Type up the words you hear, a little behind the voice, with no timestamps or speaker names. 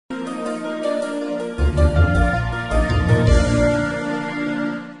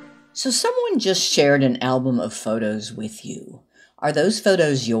So someone just shared an album of photos with you. Are those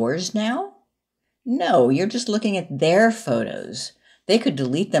photos yours now? No, you're just looking at their photos. They could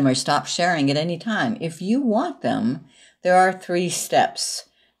delete them or stop sharing at any time. If you want them, there are 3 steps.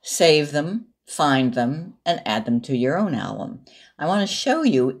 Save them, find them, and add them to your own album. I want to show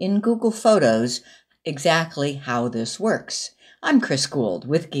you in Google Photos exactly how this works. I'm Chris Guld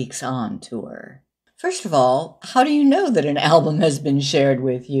with Geeks On Tour. First of all, how do you know that an album has been shared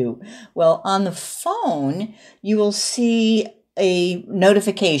with you? Well, on the phone, you will see a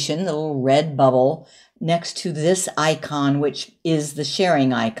notification, the little red bubble next to this icon, which is the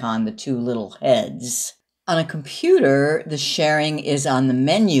sharing icon, the 2 little heads. On a computer, the sharing is on the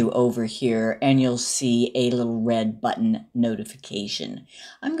menu over here, and you'll see a little red button notification.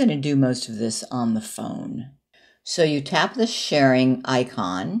 I'm going to do most of this on the phone. So you tap the sharing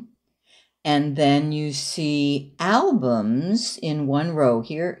icon, and then you see albums in one row.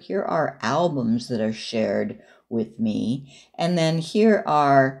 Here are albums that are shared with me. And then here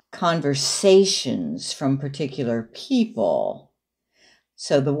are conversations from particular people.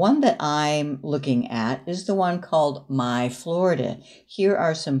 So the one that I'm looking at is the one called My Florida. Here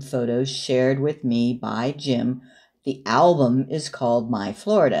are some photos shared with me by Jim. The album is called My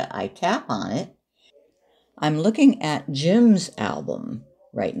Florida. I tap on it. I'm looking at Jim's album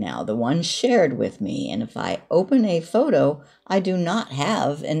right now, the one shared with me. And if I open a photo, I do not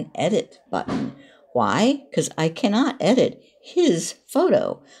have an edit button. Why? Because I cannot edit his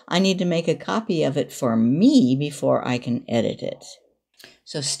photo. I need to make a copy of it for me before I can edit it.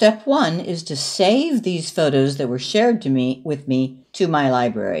 So step 1 is to save these photos that were shared with me to my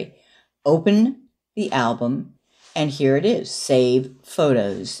library. Open the album, and here it is, Save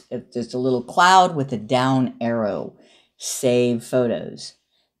Photos. There's a little cloud with a down arrow. Save Photos.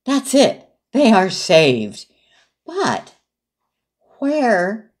 That's it. They are saved. But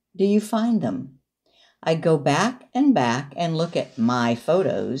where do you find them? I go back and look at my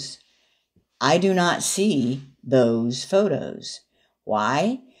photos. I do not see those photos.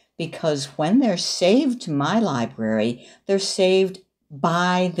 Why? Because when they're saved to my library, they're saved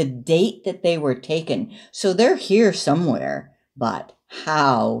by the date that they were taken. So they're here somewhere, but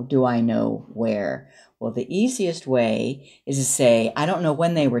how do I know where? Well, the easiest way is to say, I don't know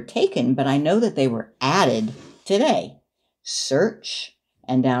when they were taken, but I know that they were added today. Search,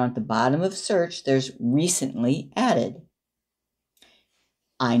 and down at the bottom of search, there's recently added.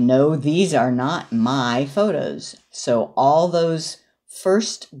 I know these are not my photos. So all those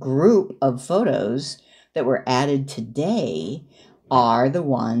first group of photos that were added today are the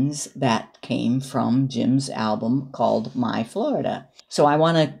ones that came from Jim's album called My Florida. So I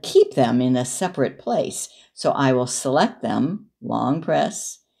want to keep them in a separate place. So I will select them, long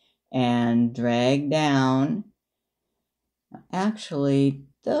press, and drag down. Actually,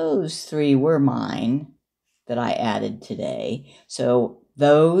 those 3 were mine that I added today. So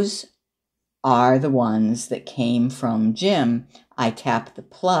those are the ones that came from Jim. I tap the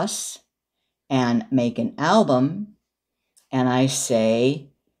plus and make an album, and I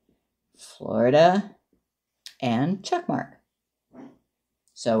say Florida and check mark.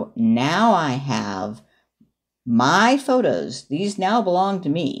 So now I have my photos. These now belong to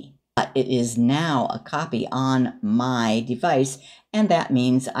me, but it is now a copy on my device, and that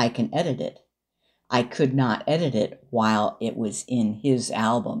means I can edit it. I could not edit it while it was in his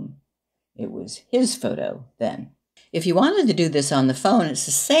album. It was his photo then. If you wanted to do this on the phone, it's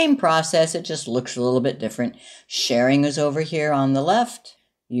the same process. It just looks a little bit different. Sharing is over here on the left.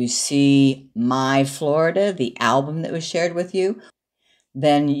 You see My Florida, the album that was shared with you.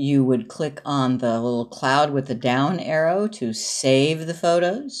 Then you would click on the little cloud with the down arrow to save the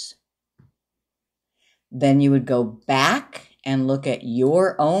photos. Then you would go back and look at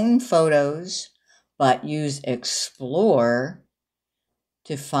your own photos, but use Explore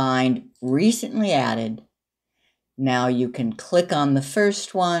to find recently added. Now you can click on the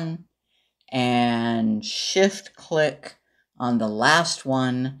first one and shift click on the last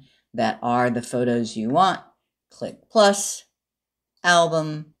one that are the photos you want. Click plus,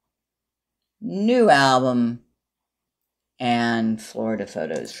 album, new album, and Florida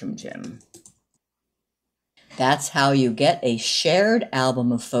photos from Jim. That's how you get a shared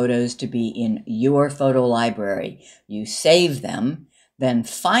album of photos to be in your photo library. You save them, then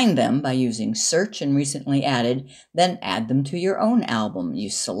find them by using search and recently added, then add them to your own album. You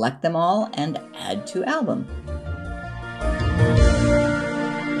select them all and add to album.